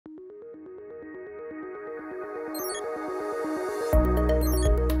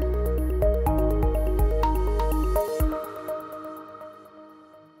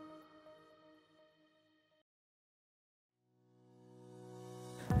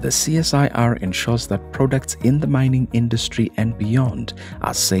The CSIR ensures that products in the mining industry and beyond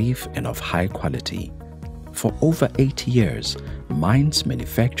are safe and of high quality. For over 80 years, mines,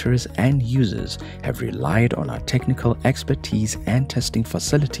 manufacturers and users have relied on our technical expertise and testing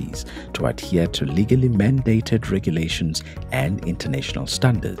facilities to adhere to legally mandated regulations and international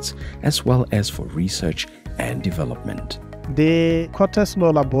standards, as well as for research and development. The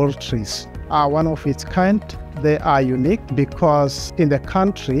Cottesloe laboratories are one of its kind. They are unique because in the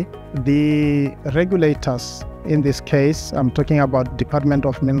country, the regulators, in this case, I'm talking about Department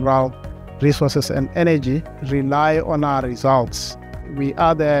of Mineral Resources and Energy, rely on our results. We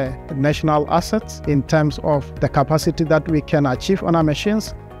are the national assets in terms of the capacity that we can achieve on our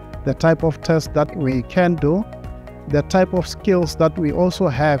machines, the type of tests that we can do, the type of skills that we also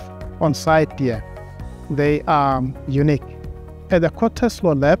have on site here. They are unique. At the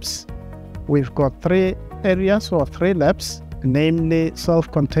Cottesloe labs, we've got 3 areas or 3 labs, namely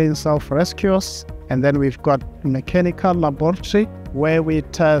self-contained self-rescuers, and then we've got mechanical laboratory where we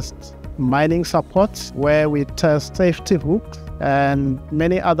test mining supports, where we test safety hooks, and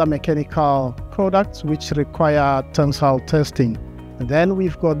many other mechanical products which require tensile testing. And then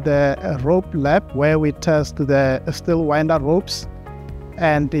we've got the rope lab where we test the steel winder ropes,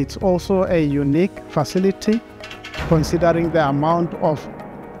 and it's also a unique facility considering the amount of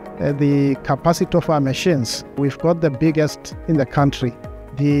the capacity of our machines. We've got the biggest in the country.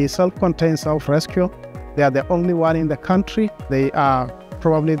 The self-contained self-rescue, they are the only one in the country. They are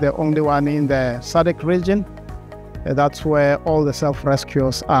probably the only one in the SADC region. That's where all the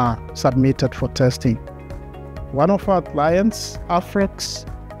self-rescues are submitted for testing. One of our clients, Afrex,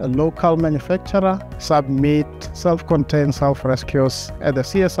 a local manufacturer, submit self-contained self-rescues at the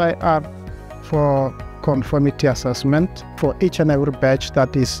CSIR for conformity assessment for each and every batch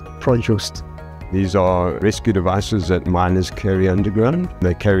that is produced. These are rescue devices that miners carry underground.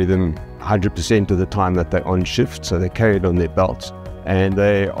 They carry them 100% of the time that they're on shift, so they carry it on their belts. And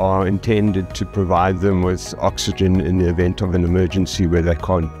they are intended to provide them with oxygen in the event of an emergency where they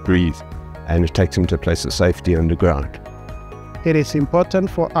can't breathe, and it takes them to a place of safety underground. It is important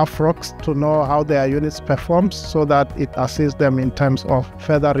for Afrox to know how their units perform so that it assists them in terms of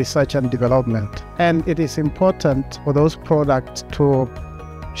further research and development. And it is important for those products to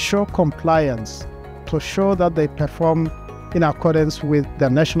show compliance, to show that they perform in accordance with the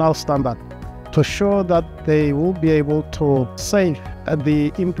national standard, to show that they will be able to save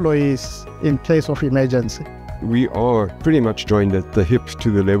the employees in case of emergency. We are pretty much joined at the hip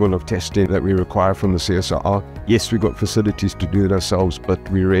to the level of testing that we require from the CSIR. Yes, we've got facilities to do it ourselves, but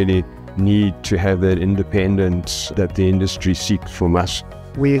we really need to have that independence that the industry seeks from us.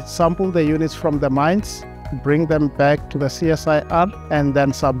 We sample the units from the mines, bring them back to the CSIR, and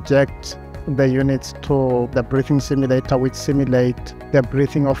then subject the units to the breathing simulator, which simulate the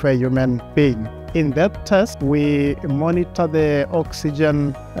breathing of a human being. In that test, we monitor the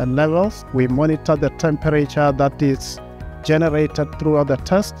oxygen levels, we monitor the temperature that is generated throughout the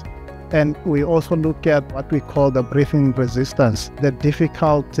test, and we also look at what we call the breathing resistance, the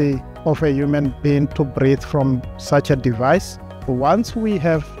difficulty of a human being to breathe from such a device. Once we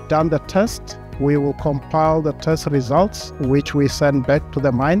have done the test, we will compile the test results, which we send back to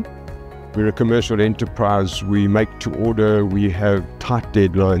the mine. We're a commercial enterprise, we make to order, we have tight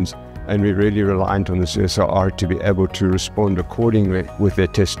deadlines, and we're really reliant on the CSIR to be able to respond accordingly with their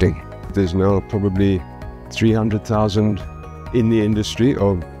testing. There's now probably 300,000 in the industry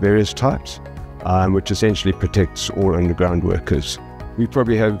of various types, which essentially protects all underground workers. We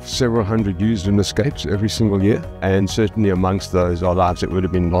probably have several hundred used in escapes every single year, and certainly amongst those are lives that would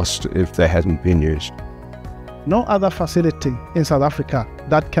have been lost if they hadn't been used. No other facility in South Africa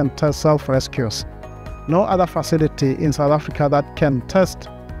that can test self-rescues. No other facility in South Africa that can test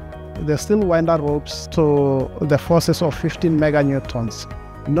the steel winder ropes to the forces of 15 meganewtons.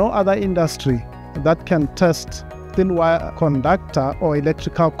 No other industry that can test steel wire conductor or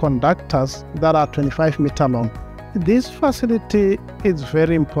electrical conductors that are 25 meter long. This facility is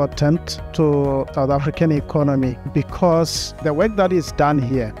very important to South African economy because the work that is done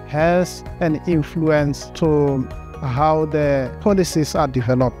here has an influence to how the policies are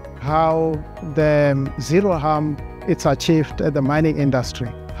developed, how the zero harm is achieved at the mining industry,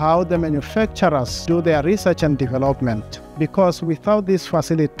 how the manufacturers do their research and development. Because without this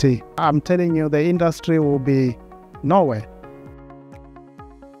facility, I'm telling you, the industry will be nowhere.